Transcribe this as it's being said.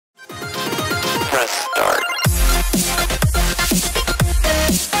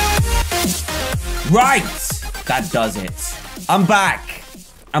Right. That does it. I'm back.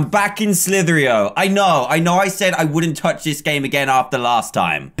 I'm back in Slitherio. I know I said I wouldn't touch this game again after last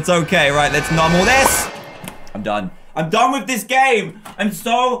time. It's okay, right? Let's normal this. I'm done. I'm done with this game. I'm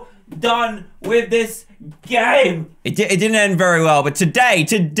so done with this game. It didn't end very well, but today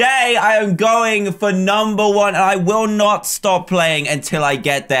I am going for #1, and I will not stop playing until I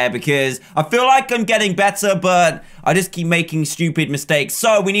get there because I feel like I'm getting better, but I just keep making stupid mistakes.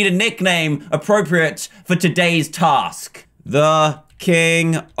 So we need a nickname appropriate for today's task. The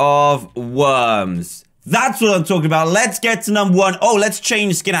King of Worms. That's what I'm talking about. Let's get to #1. Oh, let's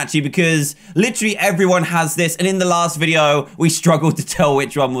change skin actually, because literally everyone has this. And in the last video, we struggled to tell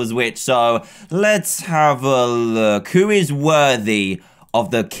which one was which. So let's have a look. Who is worthy of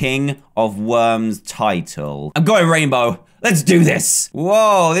the King of Worms title? I'm going rainbow. Let's do this.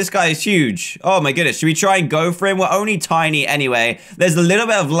 Whoa, this guy is huge. Oh my goodness. Should we try and go for him? We're only tiny anyway. There's a little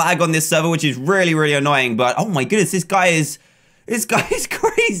bit of lag on this server, which is really, really annoying. But oh my goodness, this guy is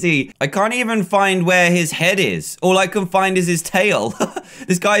crazy. I can't even find where his head is. All I can find is his tail.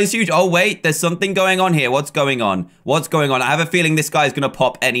 This guy is huge. Oh, wait. There's something going on here. What's going on? What's going on? I have a feeling this guy's going to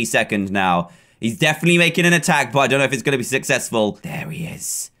pop any second now. He's definitely making an attack, but I don't know if it's going to be successful. There he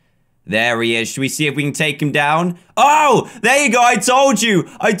is. There he is. Should we see if we can take him down? Oh, there you go. I told you.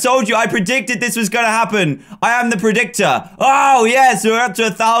 I predicted this was going to happen. I am the predictor. Oh, yes. We're up to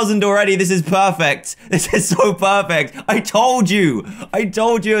 1,000 already. This is perfect. This is so perfect. I told you.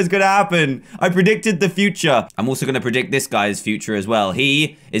 It was going to happen. I predicted the future. I'm also going to predict this guy's future as well.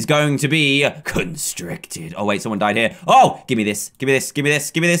 He is going to be constricted. Oh, wait. Someone died here. Oh, give me this. Give me this. Give me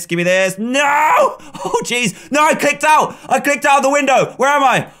this. Give me this. Give me this. No. Oh, jeez. No, I clicked out. I clicked out of the window. Where am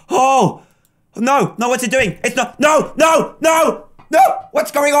I? Oh. No, what's it doing? It's not, no,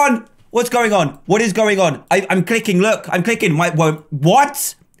 what's going on? What's going on? What is going on? I'm clicking, look, I'm clicking,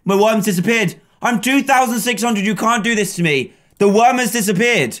 what? My worm's disappeared. I'm 2,600, you can't do this to me. The worm has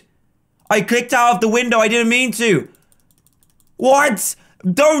disappeared. I clicked out of the window, I didn't mean to. What?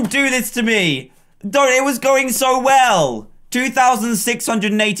 Don't do this to me. Don't, it was going so well.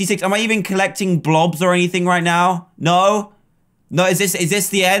 2,686, am I even collecting blobs or anything right now? No? No, is this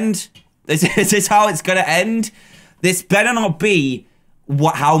the end? Is this how it's gonna end? This better not be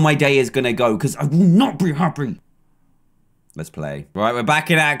how my day is gonna go, because I will not be happy. Let's play. Right, we're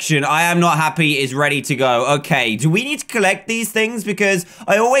back in action. I am not happy is ready to go. Okay, do we need to collect these things? Because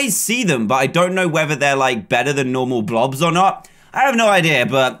I always see them, but I don't know whether they're like better than normal blobs or not. I have no idea,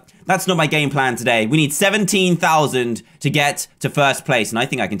 but that's not my game plan today. We need 17,000 to get to first place, and I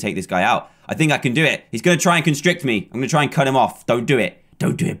think I can take this guy out. I think I can do it. He's gonna try and constrict me. I'm gonna try and cut him off. Don't do it.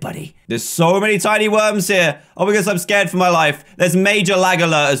 Don't do it, buddy. There's so many tiny worms here. Oh, because I'm scared for my life. There's major lag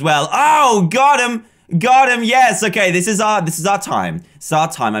alert as well. Oh, got him. Got him. Yes. Okay, this is our time. It's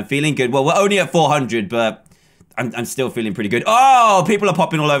our time. I'm feeling good. Well, we're only at 400, but I'm still feeling pretty good. Oh, people are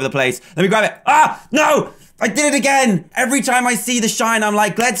popping all over the place. Let me grab it. Ah, no. I did it again. Every time I see the shine, I'm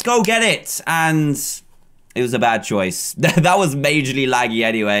like, let's go get it. And it was a bad choice. That was majorly laggy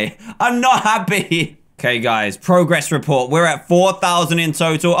anyway. I'm not happy. Okay, guys, progress report. We're at 4,000 in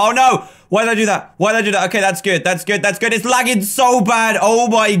total. Oh, no. Why did I do that? Why did I do that? Okay, that's good. That's good. That's good. It's lagging so bad. Oh,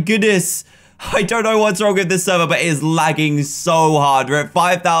 my goodness. I don't know what's wrong with this server, but it is lagging so hard. We're at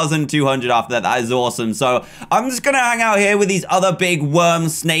 5,200 after that. That is awesome. So I'm just going to hang out here with these other big worm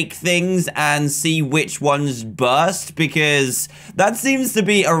snake things and see which ones burst, because that seems to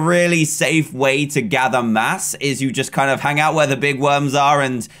be a really safe way to gather mass, is you just kind of hang out where the big worms are,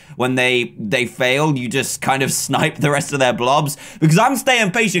 and when they fail, you just kind of snipe the rest of their blobs. Because I'm staying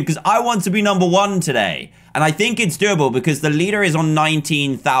patient because I want to be #1 today. And I think it's doable because the leader is on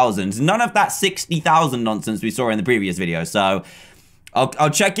 19,000. None of that 60,000 nonsense we saw in the previous video. So I'll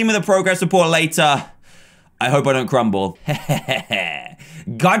check in with a progress report later. I hope I don't crumble.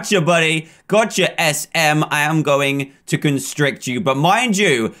 Gotcha, buddy. Gotcha, SM. I am going to constrict you. But mind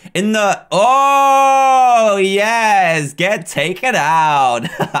you, in the... Oh, yes. Get taken out.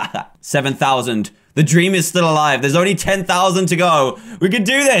 7,000. The dream is still alive. There's only 10,000 to go. We can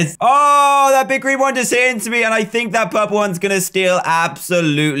do this. Oh, that big green one just hit into me, and I think that purple one's gonna steal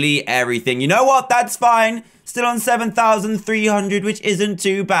absolutely everything. You know what? That's fine. Still on 7,300, which isn't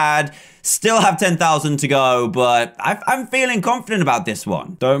too bad. Still have 10,000 to go, but I'm feeling confident about this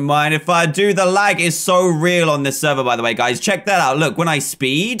one. Don't mind if I do. The lag is so real on this server, by the way, guys. Check that out. Look, when I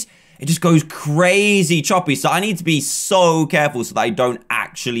speed, it just goes crazy choppy. So I need to be so careful so that I don't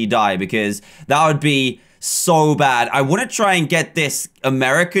actually die, because that would be so bad. I want to try and get this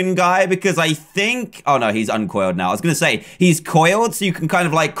American guy because I think... Oh, no, he's uncoiled now. I was going to say, he's coiled, so you can kind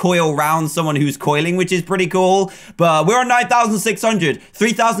of like coil around someone who's coiling, which is pretty cool. But we're on 9,600.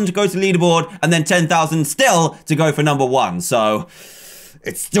 3,000 to go to leaderboard, and then 10,000 still to go for number 1. So...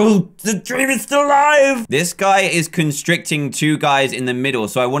 It's still, the dream is still alive. This guy is constricting 2 guys in the middle,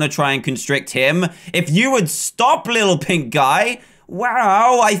 so I want to try and constrict him. If you would stop, little pink guy.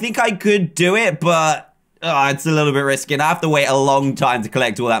 Wow, I think I could do it, but it's a little bit risky. And I have to wait a long time to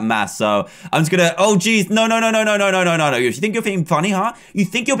collect all that mass, so I'm just gonna, oh geez, no. You think you're being funny, huh? You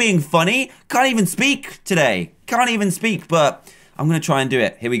think you're being funny? Can't even speak today. Can't even speak, but I'm gonna try and do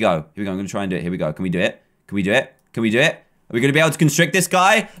it. Here we go. I'm gonna try and do it. Here we go. Can we do it? Can we do it? Can we do it? Are we going to be able to constrict this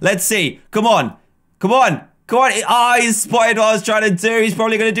guy? Let's see. Come on. Come on. Come on. Ah, he's spotted what I was trying to do. He's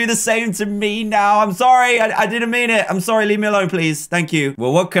probably going to do the same to me now. I'm sorry. I didn't mean it. I'm sorry. Leave me alone, please. Thank you.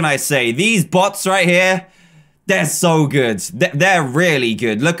 Well, what can I say? These bots right here, they're so good. They're really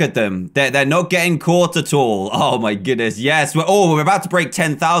good. Look at them. They're not getting caught at all. Oh, my goodness. Yes. We're about to break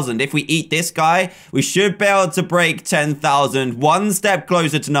 10,000. If we eat this guy, we should be able to break 10,000. One step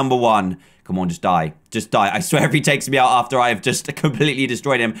closer to number 1. Come on, just die. Just die. I swear if he takes me out after I've just completely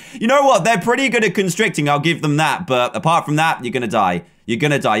destroyed him. You know what? They're pretty good at constricting. I'll give them that. But apart from that, you're going to die. You're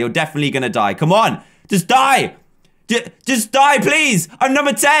going to die. You're definitely going to die. Come on. Just die. Just die, please. I'm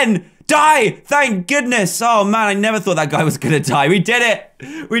number 10. Die. Thank goodness. Oh, man. I never thought that guy was going to die. We did it.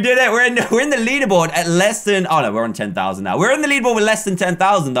 We did it. We're in the leaderboard at less than... Oh, no. We're on 10,000 now. We're in the leaderboard with less than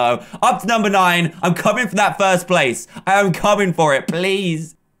 10,000, though. Up to number 9. I'm coming for that first place. I am coming for it.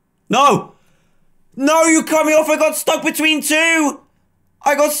 Please. No. No, you cut me off. I got stuck between 2.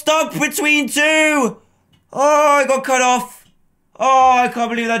 I got stuck between 2. Oh, I got cut off. Oh, I can't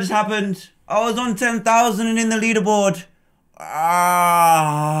believe that just happened. I was on 10,000 and in the leaderboard. Ah.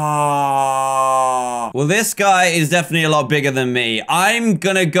 Well, this guy is definitely a lot bigger than me. I'm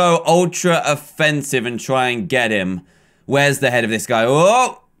gonna go ultra offensive and try and get him. Where's the head of this guy?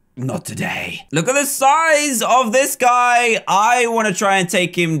 Oh. Not today. Look at the size of this guy. I want to try and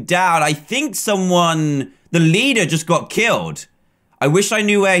take him down. I think someone, the leader, just got killed. I wish I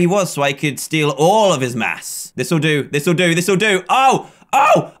knew where he was so I could steal all of his mass. This'll do. This'll do. This'll do. Oh!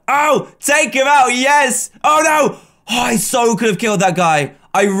 Oh! Oh! Take him out! Yes! Oh no! Oh, I so could have killed that guy.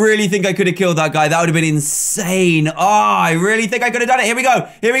 I really think I could have killed that guy. That would have been insane. Oh, I really think I could have done it. Here we go.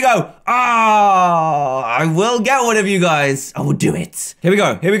 Here we go. Ah, I will get one of you guys. I will do it. Here we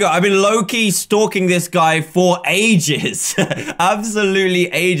go. Here we go. I've been low-key stalking this guy for ages. Absolutely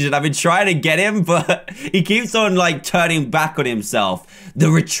ages. I've been trying to get him, but he keeps on, like, turning back on himself.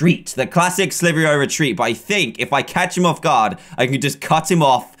 The retreat. The classic Slither retreat. But I think if I catch him off guard, I can just cut him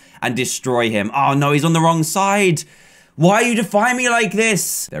off and destroy him. Oh, no, he's on the wrong side. Why you defy me like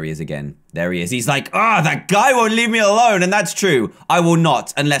this? There he is again. There he is. He's like, that guy won't leave me alone. And that's true. I will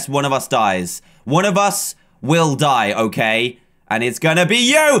not unless one of us dies. One of us will die, okay? And it's gonna be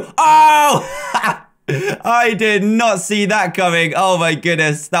you. Oh! I did not see that coming. Oh my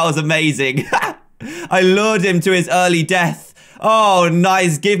goodness. That was amazing. I lured him to his early death. Oh,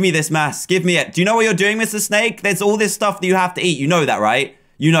 nice. Give me this mass. Give me it. Do you know what you're doing, Mr. Snake? There's all this stuff that you have to eat. You know that, right?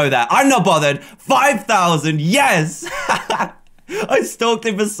 You know that. I'm not bothered. 5,000. Yes. I stalked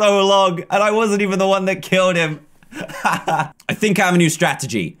him for so long, and I wasn't even the one that killed him. I think I have a new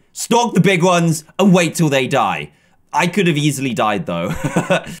strategy. Stalk the big ones and wait till they die. I could have easily died, though.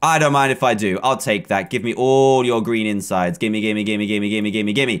 I don't mind if I do. I'll take that. Give me all your green insides. Gimme, gimme, gimme, gimme, gimme,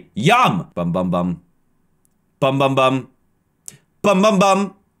 gimme, gimme. Yum! Bum, bum, bum. Bum, bum, bum. Bum, bum,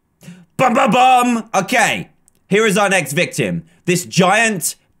 bum. Bum, bum, bum. Okay. Here is our next victim. This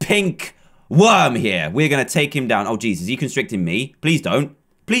giant pink worm here. We're going to take him down. Oh, jeez. Is he constricting me? Please don't.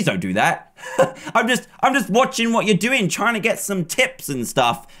 Please don't do that. I'm just watching what you're doing, trying to get some tips and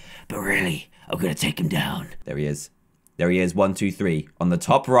stuff. But really, I'm going to take him down. There he is. There he is. 1, 2, 3. On the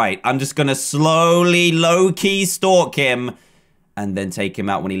top right. I'm just going to slowly, low-key stalk him and then take him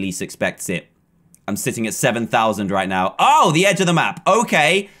out when he least expects it. I'm sitting at 7,000 right now. Oh, the edge of the map.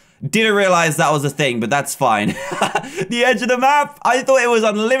 Okay. Didn't realize that was a thing, but that's fine. The edge of the map? I thought it was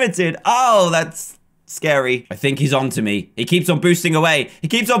unlimited. Oh, that's scary. I think he's on to me. He keeps on boosting away. He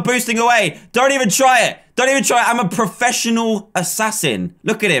keeps on boosting away. Don't even try it. Don't even try it. I'm a professional assassin.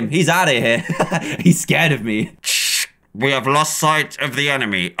 Look at him. He's out of here. He's scared of me. We have lost sight of the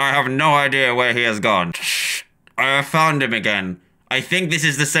enemy. I have no idea where he has gone. I have found him again. I think this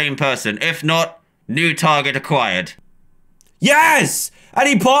is the same person. If not, new target acquired. Yes! And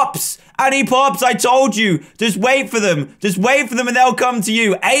he pops! And he pops! I told you! Just wait for them! Just wait for them and they'll come to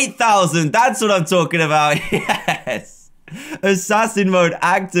you! 8,000! That's what I'm talking about! Yes! Assassin mode,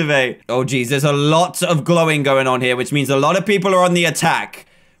 activate. Oh, geez, there's a lot of glowing going on here, which means a lot of people are on the attack.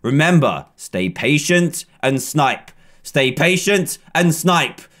 Remember, stay patient and snipe. Stay patient and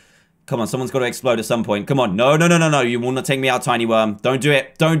snipe. Come on, someone's got to explode at some point. Come on. No, no, no, no, no. You will not take me out, tiny worm. Don't do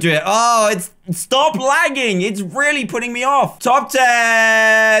it. Don't do it. Oh, it's... Stop lagging. It's really putting me off. Top 10.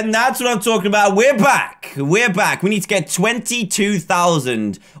 That's what I'm talking about. We're back. We're back. We need to get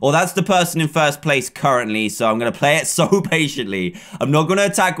 22,000. Or that's the person in first place currently. So I'm going to play it so patiently. I'm not going to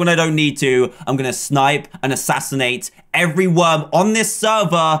attack when I don't need to. I'm going to snipe and assassinate every worm on this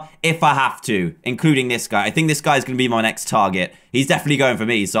server if I have to, including this guy. I think this guy is going to be my next target. He's definitely going for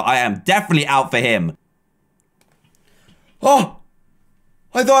me, so I am definitely out for him. Oh!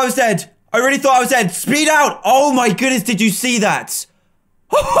 I thought I was dead. I really thought I was dead. Speed out! Oh my goodness, did you see that?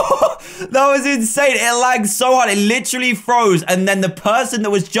 That was insane. It lagged so hard. It literally froze, and then the person that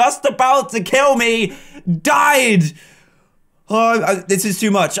was just about to kill me died. Oh, this is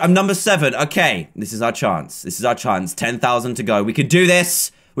too much. I'm number 7. Okay, this is our chance. This is our chance. 10,000 to go. We could do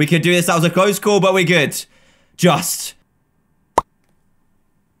this. We could do this. That was a close call, but we're good. Just.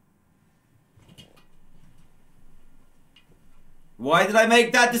 Why did I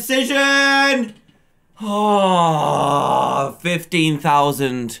make that decision? Oh,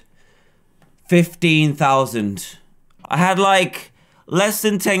 15,000. 15,000. I had like less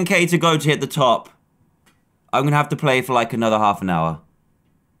than 10k to go to hit the top. I'm gonna have to play for like another half an hour.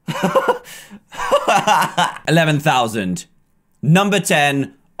 11,000. Number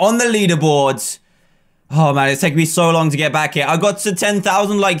 10 on the leaderboards. Oh man, it's taken me so long to get back here. I got to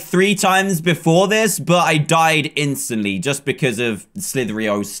 10,000 like 3 times before this, but I died instantly just because of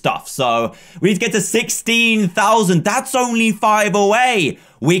Slitherio stuff. So we need to get to 16,000. That's only 5 away.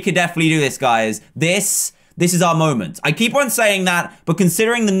 We could definitely do this, guys. This is our moment. I keep on saying that, but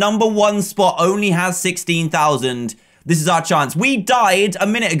considering the number 1 spot only has 16,000, this is our chance. We died a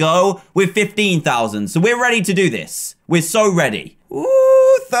minute ago with 15,000, so we're ready to do this. We're so ready.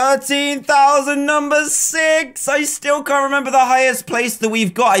 Ooh, 13,000, number 6. I still can't remember the highest place that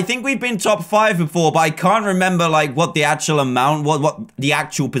we've got. I think we've been top 5 before, but I can't remember like what the actual amount, what the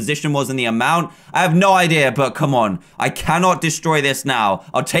actual position was in the amount. I have no idea, but come on. I cannot destroy this now.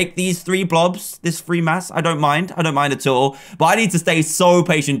 I'll take these 3 blobs, this free mass. I don't mind. I don't mind at all. But I need to stay so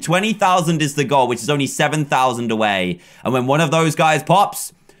patient. 20,000 is the goal, which is only 7,000 away. And when one of those guys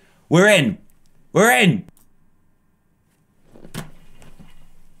pops, we're in. We're in.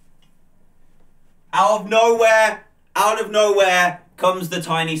 Out of nowhere comes the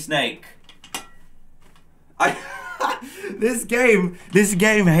tiny snake. This game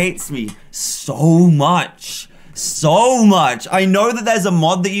hates me so much. So much. I know that there's a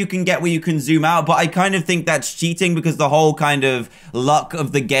mod that you can get where you can zoom out, but I kind of think that's cheating because the whole kind of luck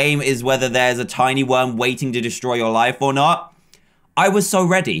of the game is whether there's a tiny worm waiting to destroy your life or not. I was so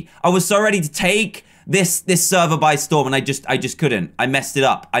ready. I was so ready to take this server by storm, and I just couldn't. I messed it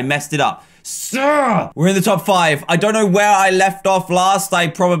up. I messed it up. Sir! We're in the top 5. I don't know where I left off last. I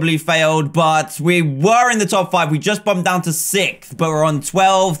probably failed, but we were in the top 5. We just bumped down to 6th, but we're on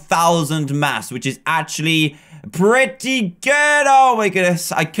 12,000 mass, which is actually pretty good. Oh my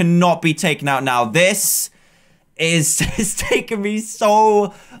goodness. I cannot be taken out now. This is it's taken me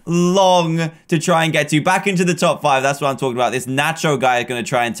so long to try and get to back into the top 5. That's what I'm talking about. This Nacho guy is going to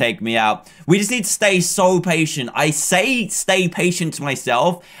try and take me out. We just need to stay so patient. I say stay patient to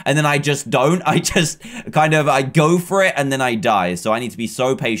myself, and then I just don't. I just kind of I go for it and then I die. So I need to be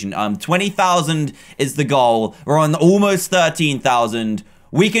so patient. 20,000 is the goal. We're on almost 13,000.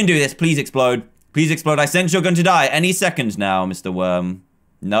 We can do this. Please explode. Please explode. I sense you're going to die any second now, Mr. Worm.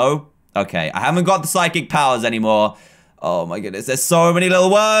 No? Okay, I haven't got the psychic powers anymore. Oh my goodness, there's so many little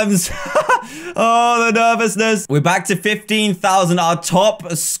worms. Oh, the nervousness. We're back to 15,000, our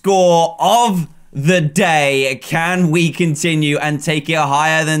top score of the day. Can we continue and take it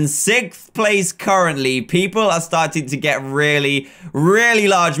higher than 6th place currently? People are starting to get really, really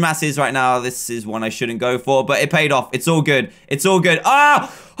large masses right now. This is one I shouldn't go for, but it paid off. It's all good. It's all good. Ah!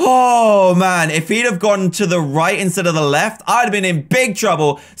 Oh, man. If he'd have gone to the right instead of the left, I'd have been in big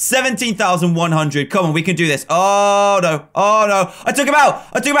trouble. 17,100. Come on, we can do this. Oh, no. Oh, no. I took him out.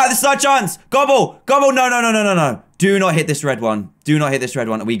 I took him out. This is our chance. Gobble. Gobble. No, no, no, no, no, no. Do not hit this red one. Do not hit this red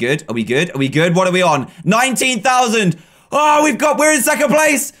one. Are we good? Are we good? Are we good? What are we on? 19,000. Oh, we're in 2nd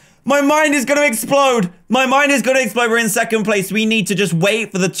place. My mind is going to explode. My mind is going to explode. We're in 2nd place. We need to just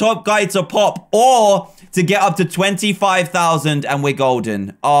wait for the top guy to pop or to get up to 25,000 and we're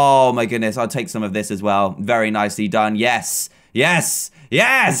golden. Oh my goodness. I'll take some of this as well. Very nicely done. Yes. Yes.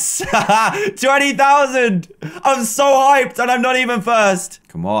 Yes. 20,000. I'm so hyped and I'm not even first.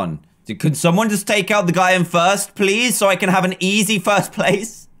 Come on. Could someone just take out the guy in first, please, so I can have an easy first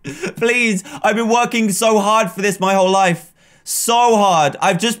place? Please, I've been working so hard for this my whole life. So hard.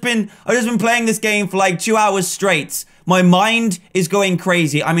 I've just been playing this game for like 2 hours straight. My mind is going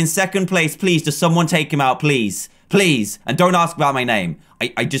crazy. I'm in second place. Please, just someone take him out, please. Please. And don't ask about my name.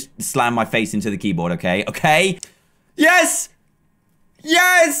 I just slammed my face into the keyboard, okay? Okay? Yes!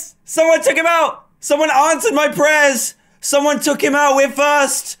 Yes! Someone took him out! Someone answered my prayers! Someone took him out. We're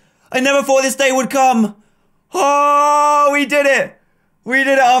first! I never thought this day would come. Oh, we did it. We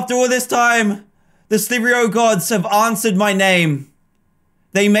did it after all this time. The Slither gods have answered my name.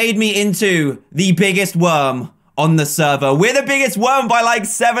 They made me into the biggest worm on the server. We're the biggest worm by like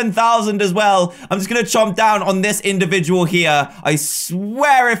 7,000 as well. I'm just going to chomp down on this individual here. I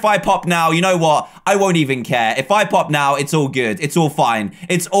swear if I pop now, you know what? I won't even care. If I pop now, it's all good. It's all fine.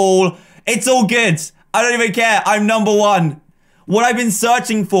 It's all good. I don't even care. I'm number one. What I've been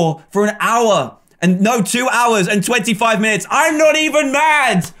searching for an hour and no, 2 hours and 25 minutes. I'm not even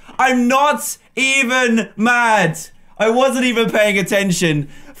mad. I'm not even mad. I wasn't even paying attention.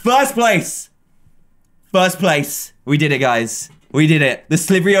 First place. First place. We did it, guys. We did it. The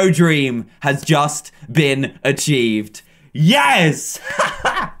Slither dream has just been achieved. Yes!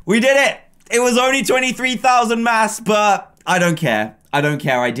 We did it. It was only 23,000 mass, but I don't care. I don't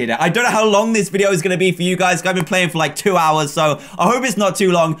care, I did it. I don't know how long this video is going to be for you guys. I've been playing for like 2 hours, so I hope it's not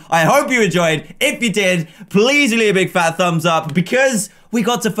too long. I hope you enjoyed. If you did, please leave a big fat thumbs up because we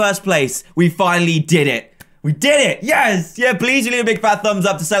got to first place. We finally did it. We did it! Yes! Yeah, please leave a big fat thumbs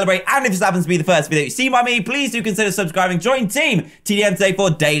up to celebrate. And if this happens to be the first video you see by me, please do consider subscribing. Join Team TDM today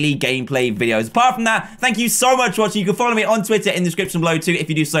for daily gameplay videos. Apart from that, thank you so much for watching. You can follow me on Twitter in the description below too if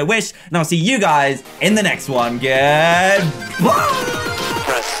you do so wish. And I'll see you guys in the next one. Goodbye!